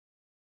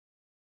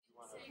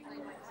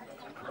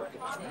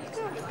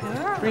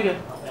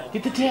Rita,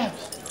 get the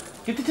tabs.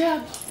 Get the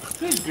tabs.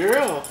 Good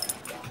girl.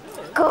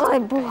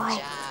 Good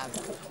boy.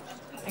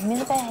 Bring me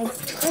the bag.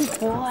 Good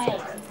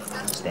boy.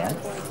 Stand.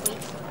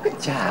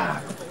 Good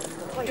job.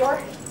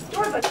 George,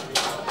 good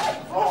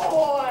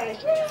boy.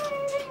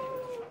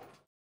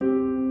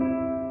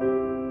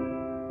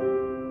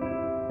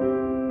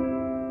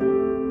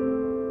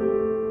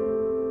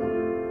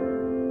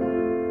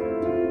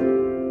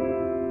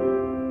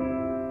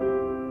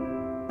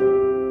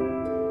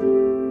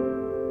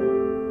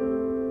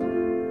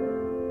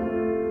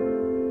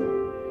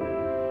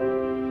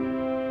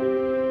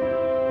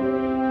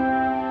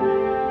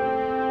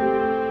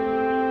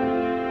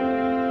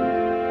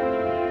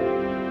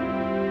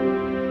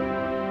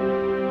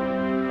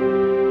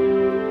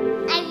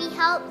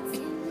 Helped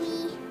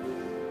me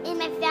and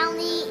my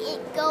family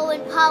go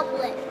in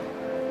public.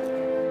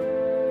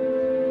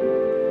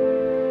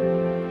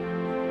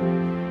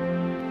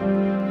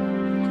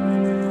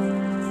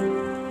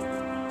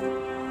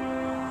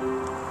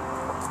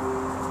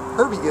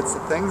 Herbie gets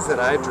the things that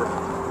I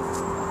drop.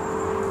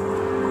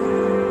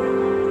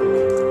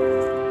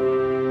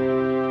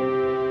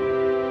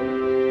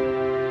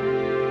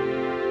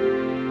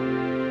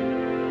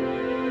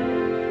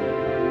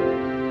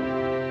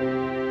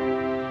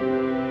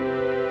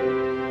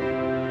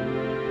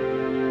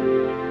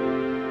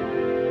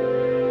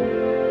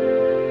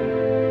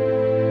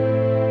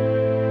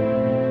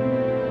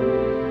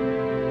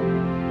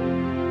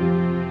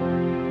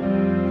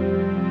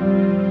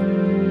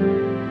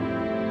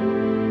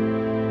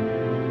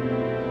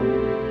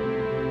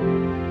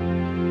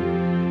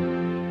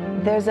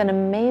 There's an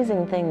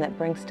amazing thing that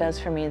Brinks does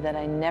for me that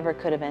I never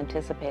could have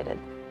anticipated.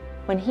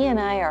 When he and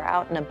I are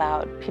out and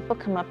about, people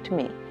come up to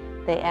me.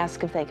 They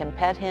ask if they can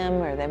pet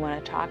him or they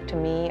want to talk to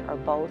me or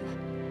both.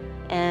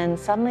 And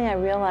suddenly I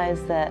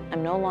realize that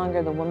I'm no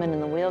longer the woman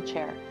in the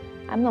wheelchair.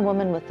 I'm the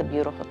woman with the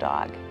beautiful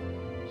dog.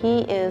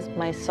 He is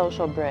my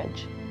social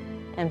bridge.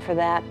 And for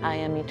that, I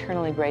am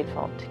eternally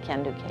grateful to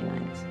Do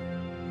Canines.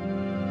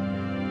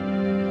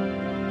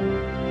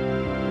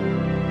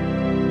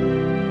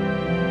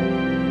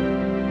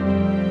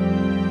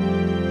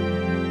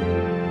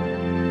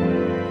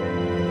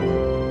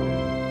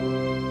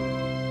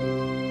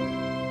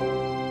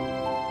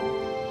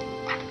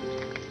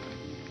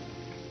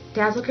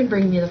 Dazzle can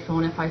bring me the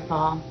phone if I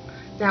fall.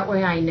 That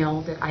way I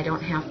know that I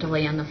don't have to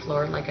lay on the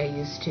floor like I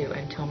used to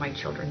until my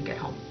children get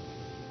home.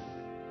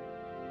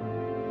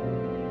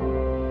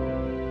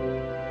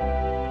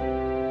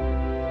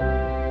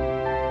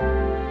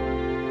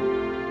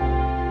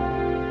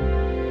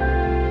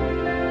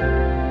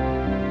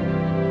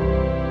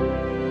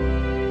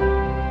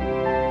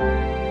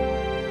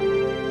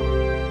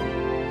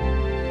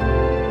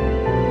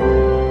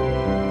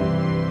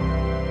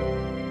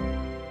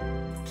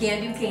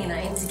 Do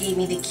Canines gave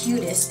me the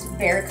cutest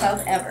bear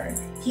cub ever.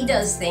 He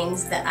does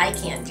things that I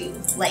can't do,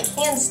 like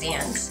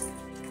handstands,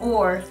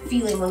 or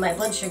feeling when my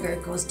blood sugar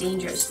goes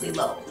dangerously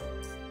low.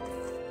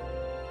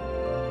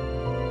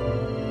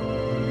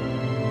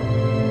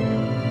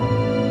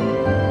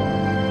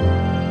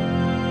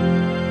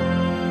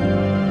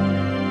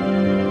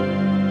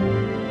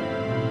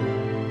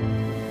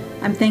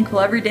 I'm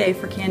thankful every day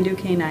for Do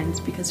Canines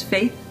because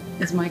Faith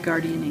is my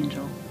guardian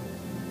angel.